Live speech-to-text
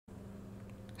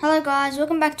Hello guys,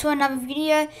 welcome back to another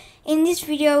video. In this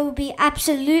video we'll be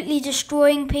absolutely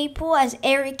destroying people as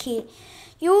aery kit.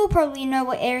 You all probably know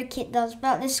what aery kit does,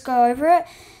 but let's go over it.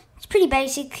 It's pretty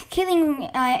basic. Killing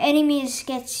enemies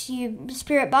gets you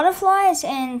spirit butterflies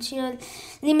and you're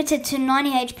limited to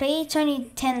 90 HP. It's only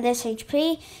 10 less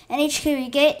HP and each kill you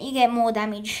get more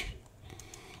damage.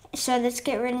 So let's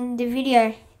get right into the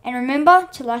video. And remember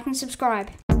to like and subscribe.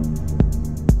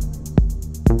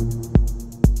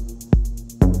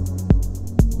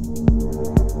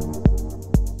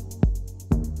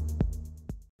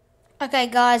 Okay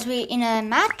guys, we're in a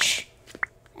match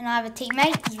and I have a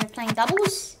teammate because we're playing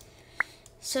doubles.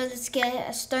 So let's get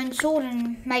a stone sword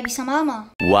and maybe some armor.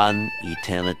 One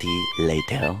eternity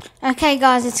later. Okay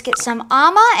guys, let's get some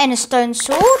armor and a stone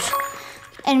sword.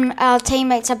 And our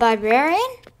teammate's a barbarian.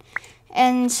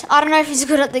 And I don't know if he's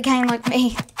good at the game like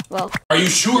me. Well, are you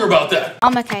sure about that?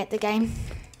 I'm okay at the game.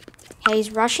 Okay, he's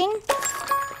rushing.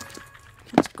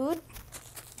 That's good.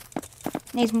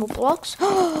 Needs more blocks.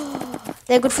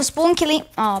 They're good for spawn killing.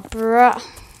 Oh, bruh.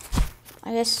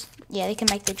 I guess, yeah, they can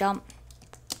make the jump.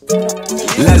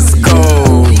 Let's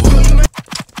go.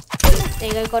 There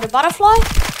you go, got a butterfly.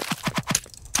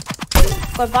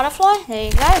 Got a butterfly. There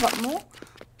you go, got more.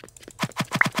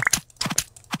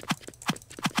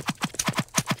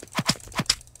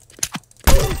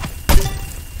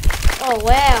 Oh,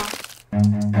 wow.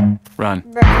 Run.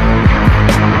 Bruh.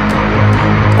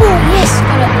 Oh, yes,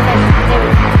 got it. Okay, there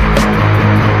we go.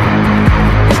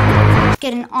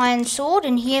 Get an iron sword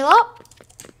and heal up.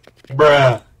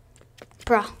 Bruh.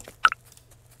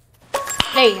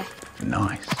 There you go.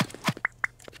 Nice.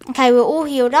 Okay, we're all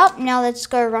healed up. Now let's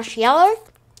go rush yellow.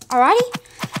 Alrighty.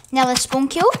 Now let's spawn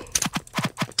kill.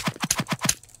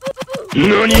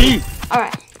 Nani?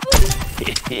 Alright.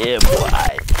 Yeah, boy.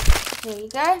 There you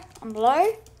go. I'm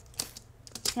low.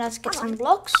 Now let's get some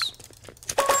blocks.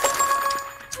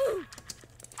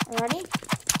 Alrighty.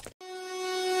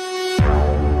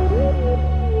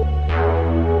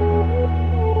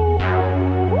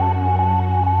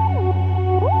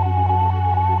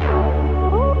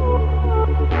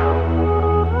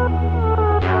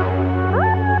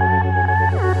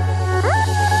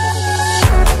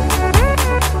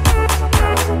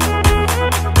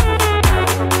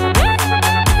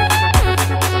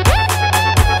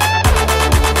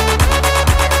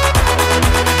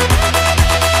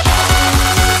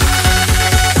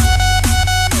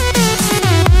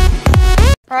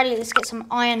 Alrighty, let's get some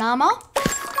iron armor.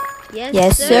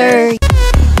 Yes, sir.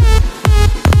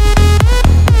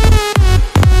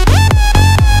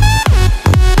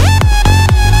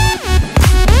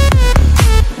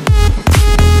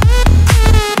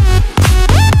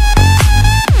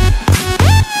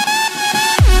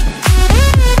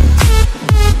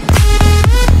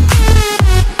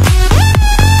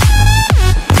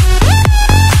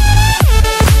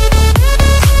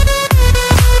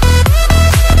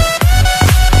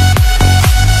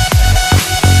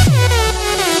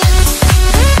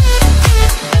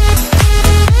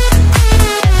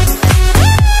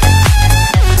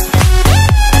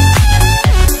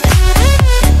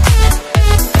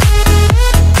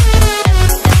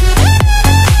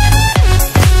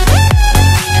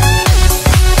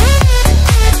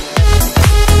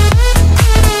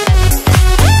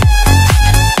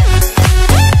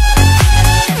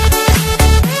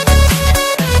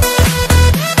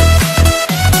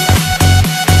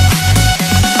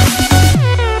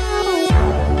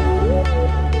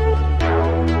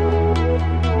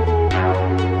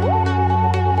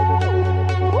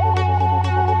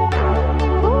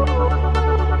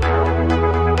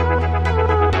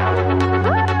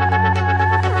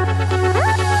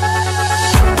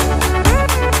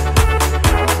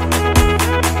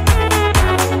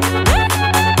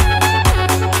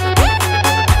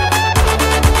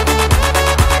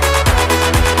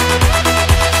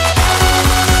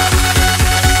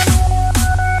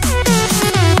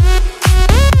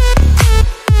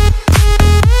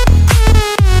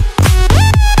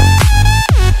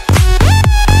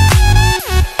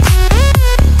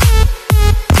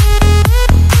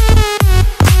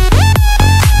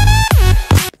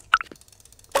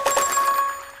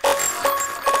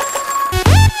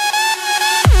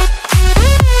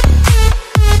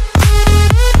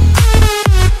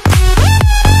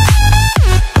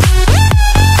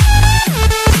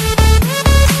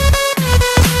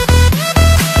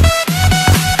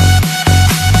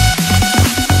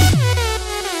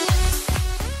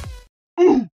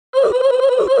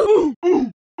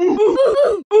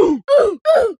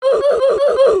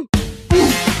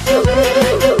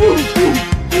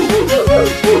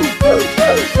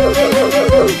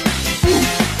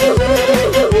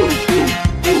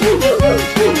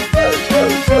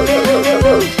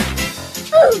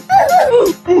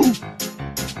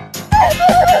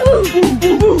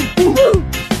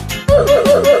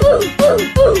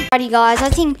 guys, I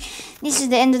think this is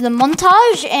the end of the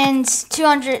montage, and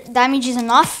 200 damage is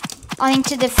enough, I think,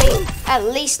 to defeat at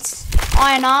least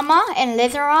iron armor and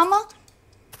leather armor.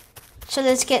 So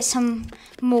let's get some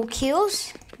more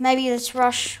kills. Maybe let's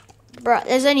rush. Bruh,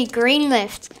 there's only green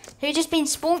left. Who just been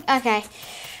spawned? Okay.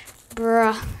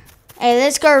 Bruh. Hey,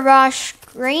 let's go rush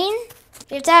green.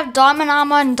 If they have diamond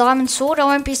armor and diamond sword, I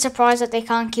won't be surprised that they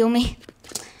can't kill me.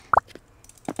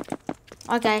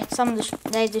 Okay,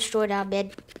 they destroyed our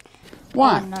bed.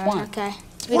 Why? Oh, no. Why? Okay.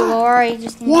 It's a bit of a worry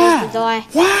just in case we die.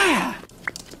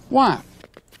 Why?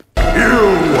 You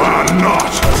are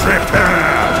not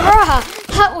prepared. Bruh,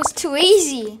 that was too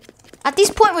easy. At this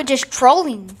point, we're just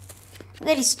trolling.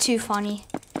 That is too funny.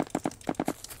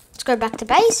 Let's go back to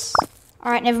base.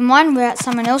 Alright, never mind. We're at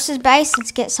someone else's base.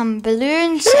 Let's get some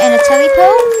balloons and a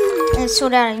teleport. And let's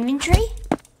sort out our inventory.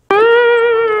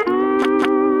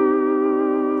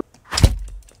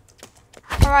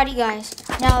 Alrighty, guys.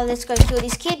 Now let's go kill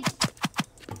this kid.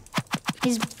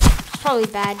 He's probably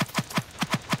bad.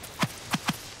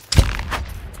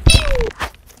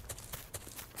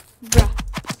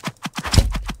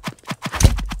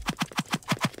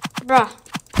 Bruh.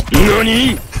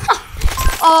 NANI?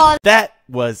 Oh, That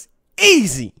was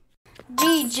easy.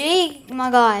 GG,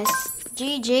 my guys.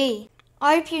 GG.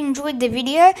 I hope you enjoyed the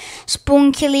video.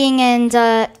 Spawn killing and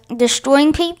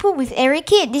destroying people with aery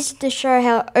kit. This is to show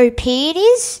how OP it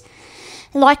is.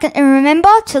 And remember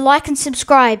to like and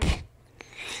subscribe.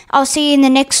 I'll see you in the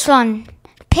next one.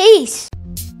 Peace.